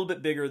 a little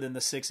bit bigger than the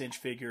 6-inch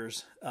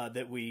figures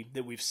that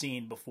we've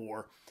seen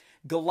before.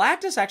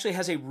 Galactus actually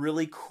has a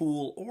really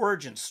cool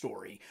origin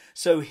story.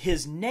 So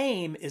his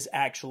name is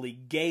actually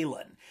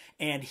Galen,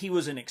 and he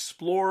was an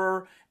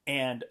explorer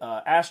and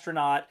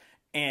astronaut,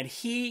 and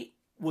he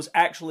was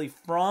actually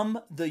from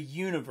the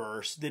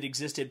universe that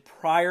existed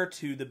prior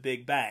to the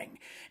Big Bang.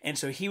 And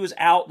so he was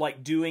out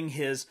like doing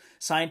his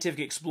scientific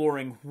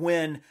exploring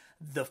when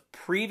the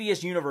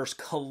previous universe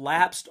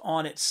collapsed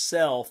on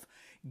itself.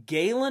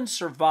 Galen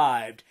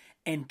survived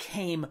and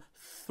came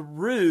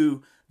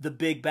through the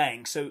Big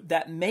Bang. So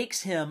that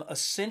makes him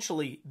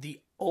essentially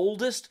the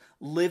oldest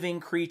living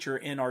creature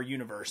in our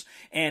universe.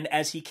 And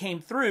as he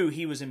came through,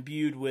 he was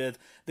imbued with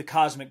the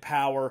cosmic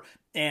power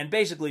and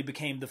basically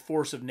became the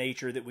force of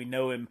nature that we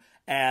know him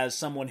as,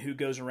 someone who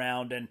goes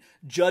around and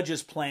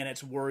judges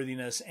planets'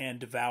 worthiness and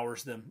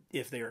devours them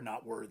if they are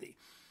not worthy.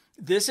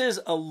 This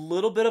is a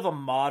little bit of a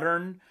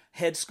modern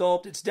head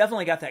sculpt. It's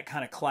definitely got that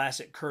kind of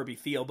classic Kirby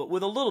feel, but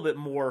with a little bit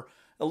more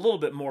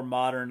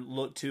modern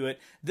look to it.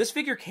 This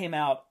figure came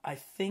out, I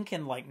think,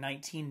 in like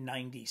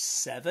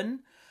 1997.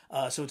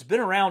 So it's been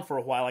around for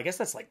a while. I guess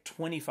that's like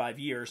 25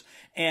 years.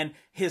 And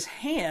his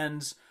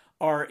hands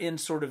are in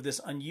sort of this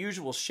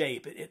unusual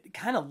shape. It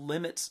kind of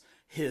limits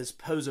his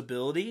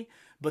posability.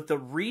 But the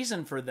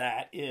reason for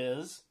that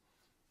is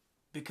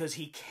because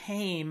he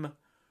came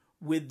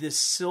with this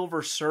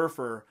Silver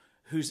Surfer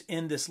who's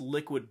in this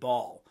liquid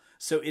ball.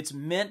 So it's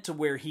meant to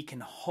where he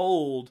can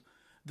hold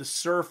the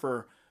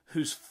Surfer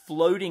who's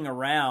floating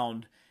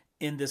around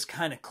in this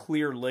kind of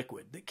clear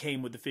liquid that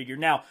came with the figure.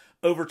 Now,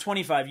 over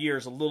 25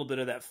 years, a little bit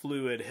of that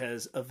fluid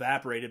has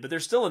evaporated, but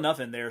there's still enough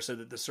in there so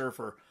that the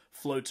Surfer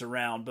floats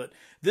around. But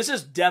this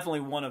is definitely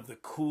one of the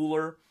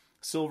cooler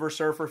Silver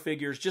Surfer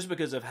figures just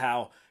because of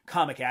how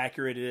comic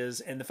accurate it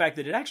is and the fact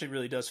that it actually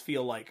really does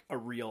feel like a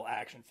real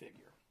action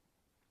figure.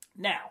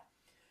 Now,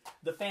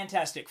 the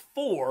Fantastic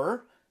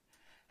Four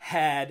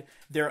had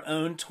their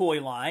own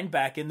toy line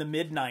back in the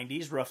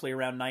mid-90s, roughly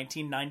around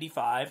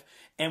 1995,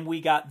 and we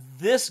got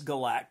this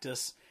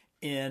Galactus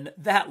in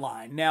that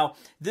line. Now,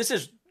 this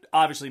is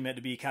obviously meant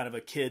to be kind of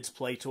a kid's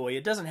play toy.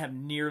 It doesn't have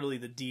nearly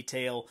the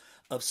detail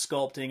of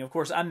sculpting. Of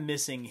course, I'm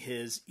missing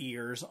his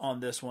ears on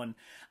this one.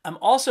 I'm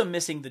also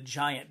missing the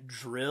giant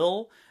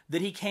drill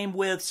that he came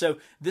with. So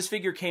this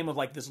figure came with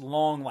like this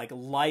long, like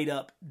light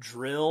up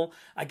drill.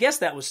 I guess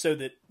that was so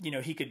that, you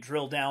know, he could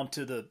drill down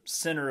to the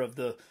center of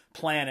the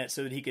planet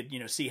so that he could, you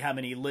know, see how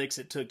many licks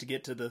it took to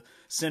get to the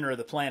center of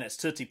the planet's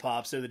Tootsie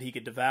Pop so that he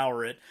could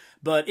devour it.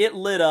 But it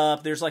lit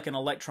up. There's like an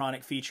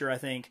electronic feature, I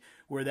think,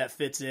 where that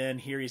fits in.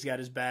 Here he's got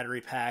his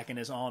battery pack and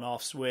his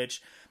on-off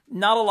switch.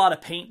 Not a lot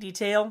of paint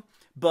detail,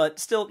 but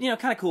still, you know,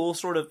 kind of cool.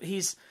 Sort of,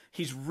 he's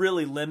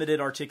really limited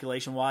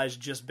articulation-wise,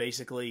 just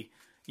basically,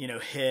 you know,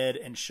 head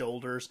and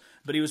shoulders.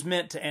 But he was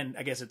meant to end,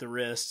 I guess, at the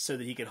wrist so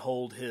that he could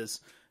hold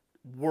his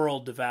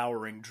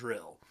world-devouring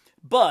drill.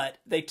 But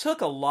they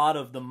took a lot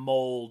of the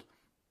mold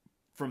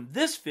from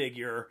this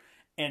figure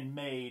and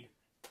made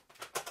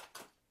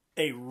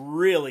a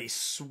really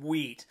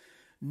sweet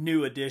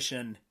new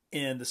addition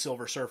in the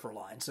Silver Surfer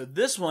line. So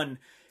this one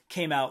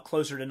came out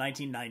closer to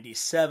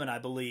 1997, I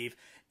believe,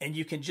 and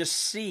you can just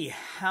see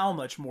how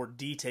much more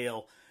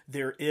detail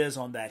there is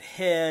on that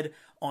head,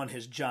 on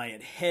his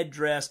giant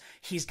headdress.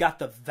 He's got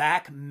the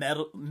vac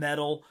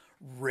metal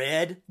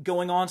red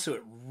going on, so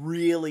it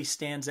really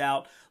stands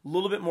out. A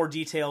little bit more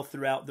detail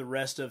throughout the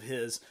rest of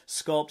his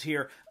sculpt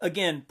here.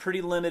 Again,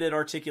 pretty limited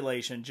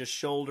articulation, just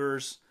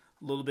shoulders,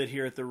 a little bit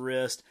here at the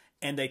wrist,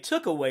 and they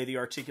took away the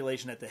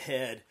articulation at the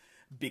head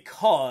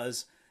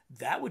because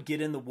that would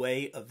get in the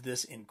way of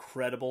this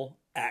incredible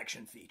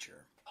action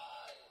feature.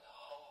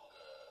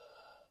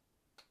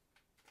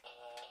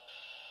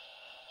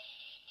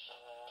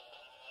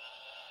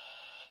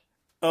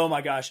 Oh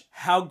my gosh,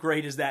 how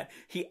great is that?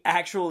 He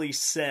actually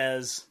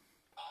says,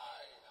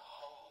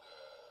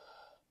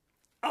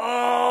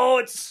 oh,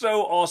 it's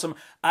so awesome.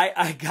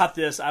 I got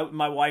this.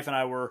 My wife and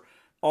I were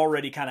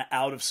already kind of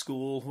out of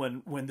school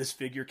when this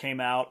figure came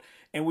out,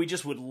 and we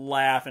just would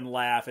laugh and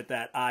laugh at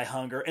that I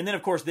hunger. And then,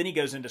 of course, then he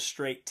goes into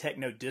straight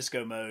techno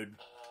disco mode.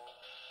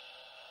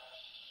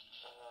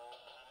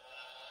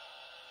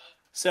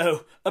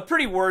 So, a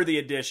pretty worthy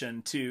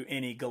addition to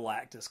any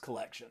Galactus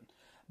collection.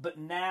 But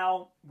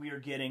now we are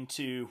getting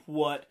to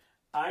what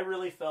I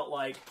really felt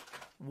like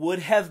would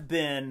have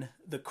been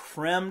the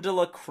creme de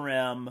la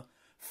creme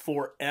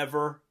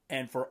forever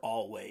and for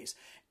always.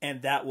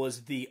 And that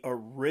was the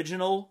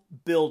original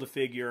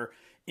Build-A-Figure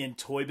in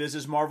Toy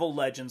Biz's Marvel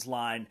Legends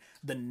line,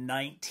 the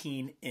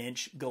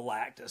 19-inch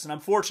Galactus. And I'm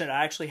fortunate,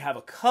 I actually have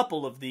a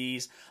couple of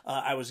these.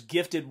 I was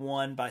gifted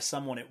one by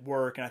someone at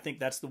work, and I think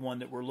that's the one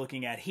that we're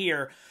looking at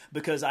here,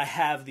 because I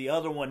have the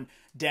other one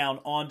down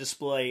on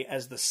display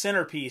as the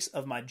centerpiece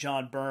of my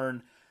John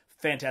Byrne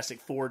Fantastic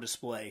Four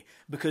display,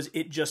 because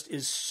it just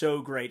is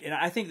so great. And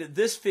I think that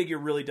this figure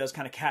really does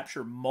kind of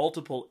capture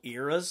multiple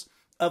eras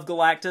of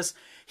Galactus.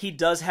 He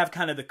does have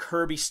kind of the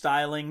Kirby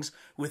stylings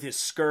with his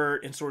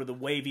skirt and sort of the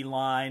wavy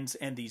lines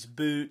and these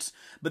boots.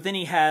 But then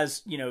he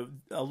has, you know,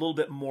 a little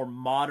bit more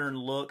modern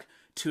look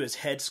to his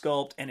head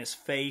sculpt and his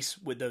face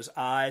with those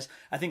eyes.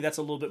 I think that's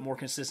a little bit more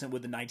consistent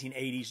with the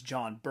 1980s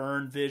John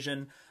Byrne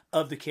vision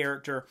of the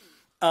character.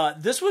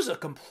 This was a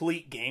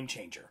complete game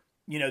changer.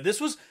 You know, this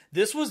was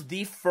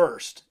the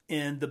first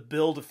in the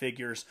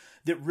Build-A-Figures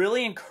that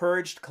really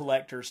encouraged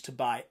collectors to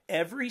buy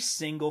every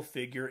single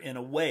figure in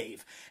a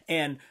wave.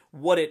 And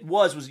what it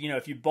was, you know,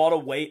 if you bought a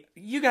wave,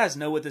 you guys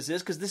know what this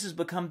is because this has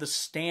become the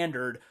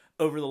standard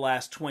over the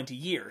last 20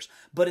 years.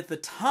 But at the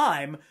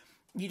time,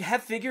 you'd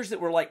have figures that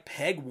were like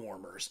peg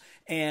warmers,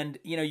 and,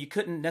 you know, you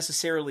couldn't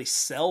necessarily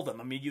sell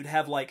them. I mean, you'd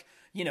have like,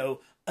 you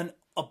know,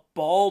 a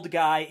bald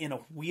guy in a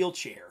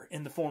wheelchair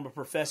in the form of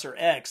Professor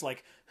X.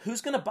 Like,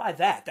 who's going to buy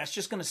that? That's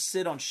just going to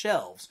sit on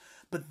shelves.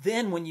 But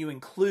then when you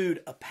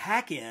include a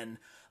pack-in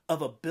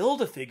of a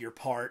Build-A-Figure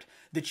part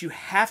that you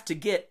have to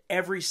get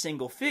every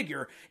single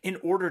figure in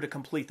order to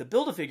complete the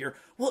Build-A-Figure,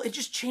 well, it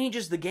just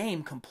changes the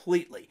game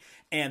completely.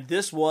 And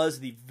this was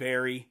the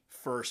very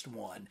first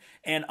one.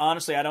 And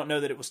honestly, I don't know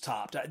that it was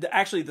topped.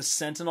 Actually, the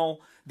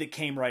Sentinel that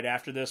came right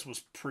after this was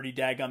pretty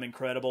daggum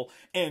incredible.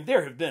 And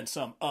there have been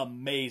some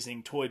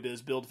amazing Toy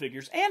Biz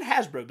Build-A-Figures and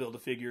Hasbro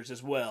Build-A-Figures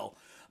as well.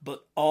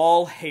 But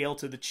all hail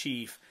to the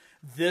Chief.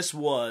 This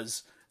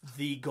was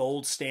the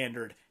gold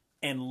standard.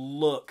 And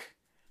look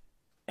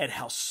at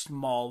how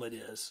small it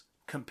is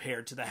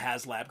compared to the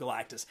HasLab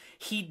Galactus.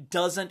 He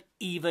doesn't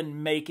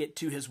even make it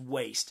to his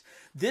waist.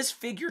 This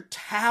figure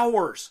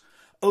towers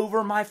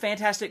over my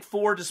Fantastic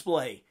Four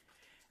display,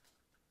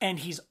 and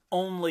he's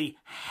only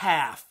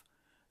half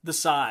the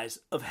size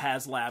of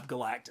HasLab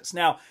Galactus.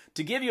 Now,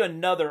 to give you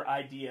another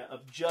idea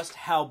of just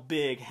how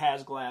big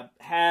HasLab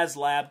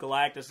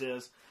Galactus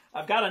is,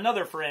 I've got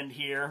another friend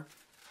here.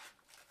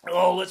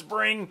 Oh, let's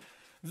bring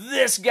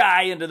this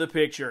guy into the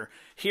picture.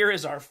 Here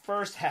is our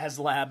first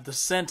HasLab, the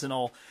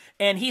Sentinel,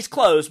 and he's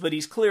close, but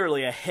he's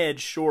clearly a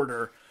head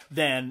shorter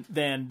than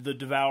the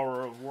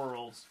Devourer of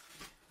Worlds.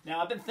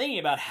 Now, I've been thinking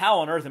about how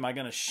on earth am I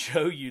going to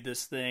show you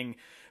this thing,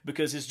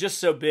 because it's just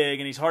so big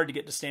and he's hard to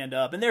get to stand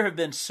up. And there have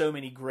been so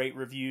many great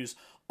reviews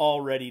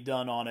already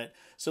done on it.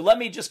 So let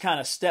me just kind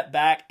of step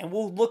back and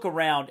we'll look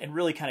around and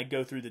really kind of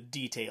go through the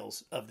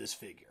details of this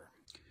figure.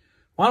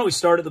 Why don't we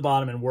start at the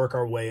bottom and work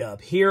our way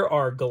up? Here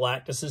are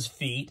Galactus's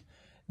feet.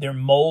 They're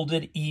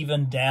molded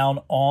even down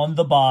on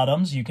the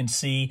bottoms. You can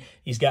see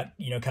he's got,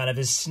 you know, kind of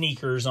his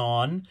sneakers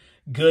on.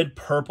 Good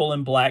purple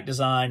and black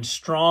design,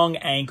 strong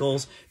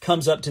ankles,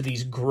 comes up to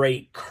these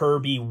great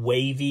Kirby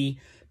wavy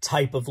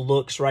type of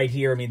looks right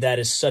here. I mean, that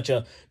is such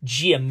a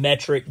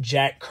geometric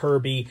Jack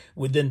Kirby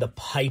within the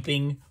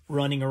piping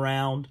running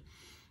around.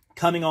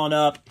 Coming on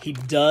up, he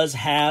does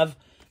have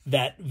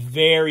that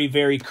very,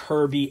 very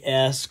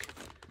Kirby-esque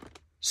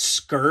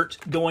skirt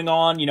going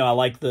on. You know, I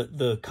like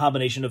the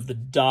combination of the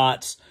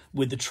dots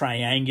with the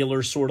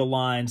triangular sort of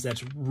lines.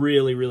 That's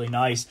really, really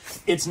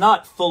nice. It's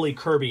not fully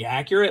Kirby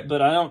accurate,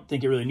 but I don't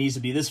think it really needs to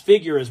be. This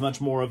figure is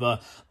much more of a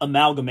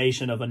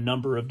amalgamation of a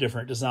number of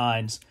different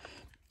designs.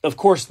 Of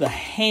course, the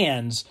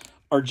hands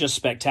are just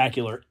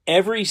spectacular.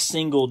 Every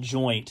single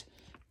joint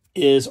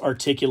is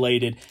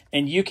articulated,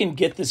 and you can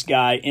get this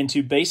guy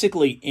into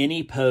basically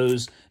any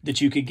pose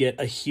that you could get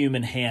a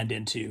human hand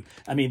into.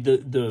 I mean,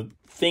 the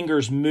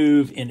fingers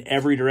move in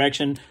every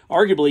direction.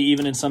 Arguably,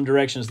 even in some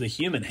directions, the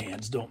human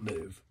hands don't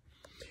move.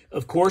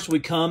 Of course, we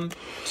come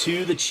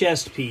to the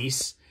chest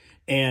piece,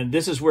 and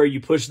this is where you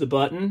push the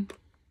button,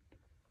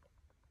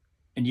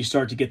 and you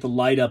start to get the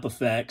light up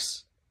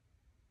effects.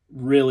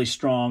 Really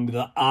strong.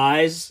 The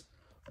eyes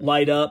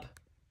light up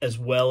as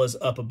well as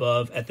up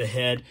above at the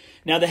head.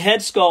 Now, the head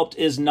sculpt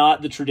is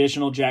not the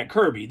traditional Jack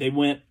Kirby. They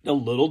went a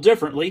little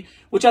differently,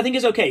 which I think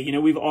is okay. You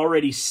know, we've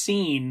already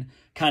seen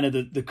kind of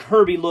the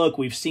Kirby look.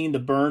 We've seen the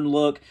Byrne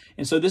look.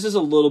 And so this is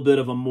a little bit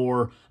of a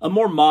more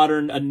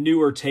modern, a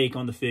newer take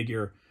on the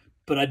figure.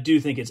 But I do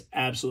think it's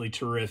absolutely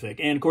terrific.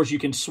 And, of course, you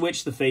can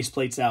switch the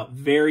faceplates out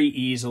very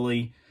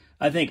easily.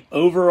 I think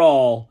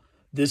overall,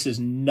 this is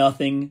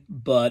nothing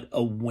but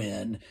a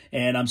win.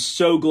 And I'm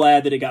so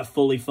glad that it got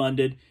fully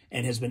funded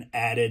and has been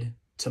added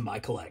to my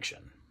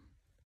collection.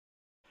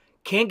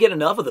 Can't get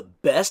enough of the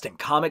best in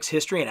comics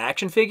history and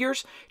action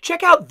figures?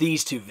 Check out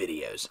these two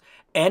videos.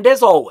 And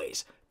as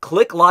always,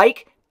 click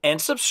like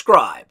and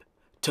subscribe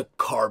to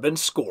Carbon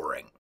Scoring.